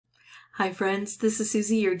Hi friends, this is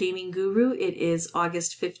Suzy, your gaming guru. It is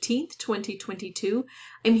August 15th, 2022.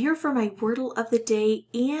 I'm here for my Wordle of the day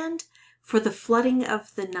and for the flooding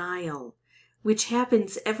of the Nile, which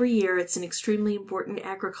happens every year. It's an extremely important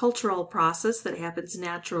agricultural process that happens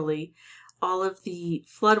naturally. All of the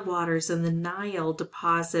floodwaters in the Nile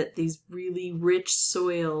deposit these really rich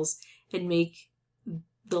soils and make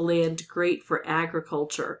the land great for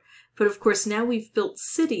agriculture. But of course now we've built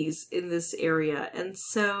cities in this area, and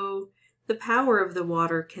so the power of the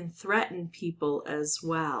water can threaten people as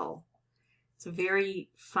well. It's a very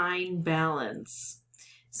fine balance.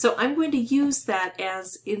 So I'm going to use that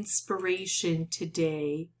as inspiration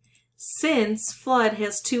today. Since flood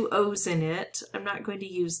has two O's in it, I'm not going to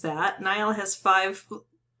use that. Nile has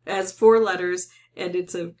four letters and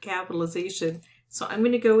it's a capitalization. So I'm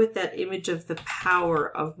going to go with that image of the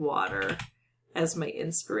power of water as my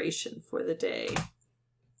inspiration for the day.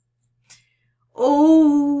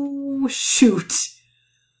 Oh, shoot.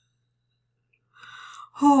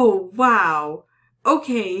 Oh, wow.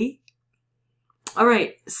 Okay. All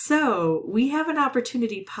right. So we have an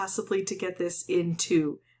opportunity possibly to get this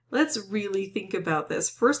into. Let's really think about this.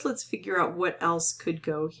 First, let's figure out what else could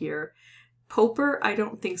go here. Poper? I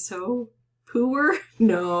don't think so. Pooer?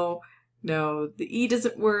 No. No. The E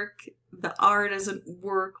doesn't work. The R doesn't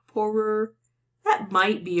work. Poorer? That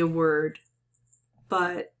might be a word,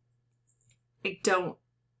 but I don't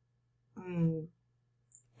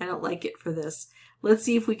like it for this. Let's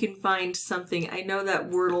see if we can find something. I know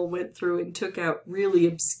that Wordle went through and took out really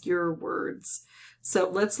obscure words. So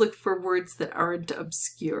let's look for words that aren't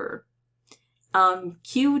obscure.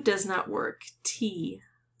 Q does not work. T,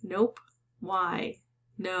 nope. Y,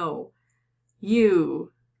 no.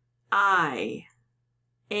 U, I,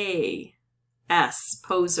 A, S,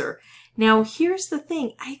 poser. Now here's the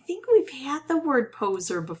thing. I think we've had the word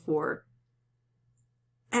poser before.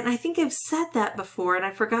 And I think I've said that before, and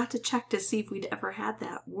I forgot to check to see if we'd ever had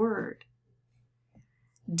that word.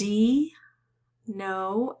 D,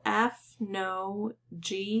 no. F, no.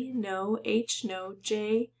 G, no. H, no.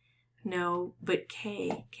 J, no. But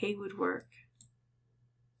K would work.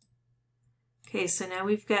 Okay, so now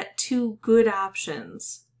we've got two good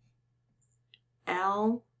options.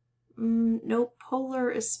 L, no, polar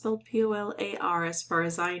is spelled P-O-L-A-R as far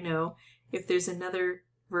as I know. If there's another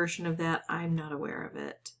version of that, I'm not aware of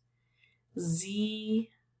it. Z,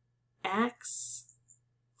 X,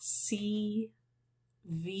 C,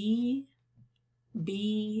 V,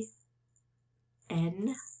 B,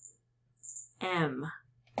 N, M.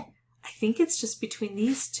 I think it's just between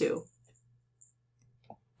these two.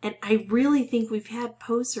 And I really think we've had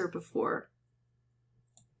poser before.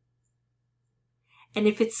 And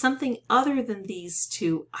if it's something other than these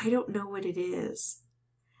two, I don't know what it is.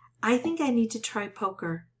 I think I need to try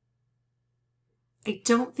poker. I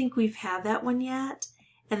don't think we've had that one yet,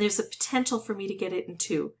 and there's a potential for me to get it in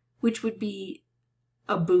two, which would be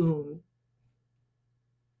a boon.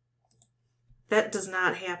 That does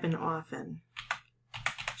not happen often.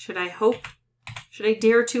 Should I hope? Should I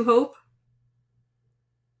dare to hope?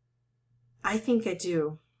 I think I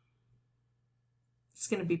do. It's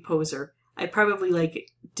going to be poser. I probably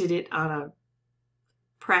did it on a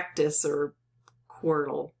practice or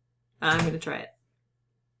Wordle. I'm going to try it.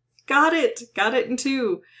 Got it! Got it in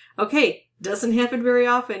two. Okay, doesn't happen very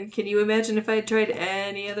often. Can you imagine if I had tried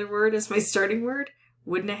any other word as my starting word?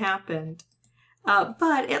 Wouldn't have happened.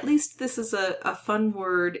 But at least this is a fun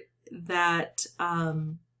word that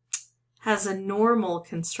has a normal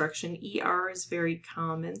construction. ER is very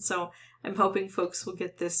common, so I'm hoping folks will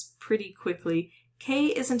get this pretty quickly. K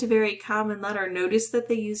isn't a very common letter. Notice that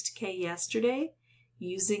they used K yesterday,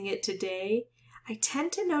 using it today. I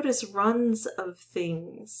tend to notice runs of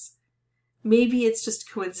things. Maybe it's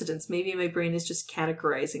just coincidence. Maybe my brain is just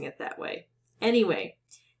categorizing it that way. Anyway,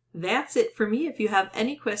 that's it for me. If you have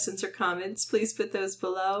any questions or comments, please put those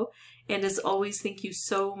below. And as always, thank you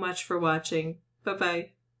so much for watching.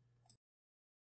 Bye-bye.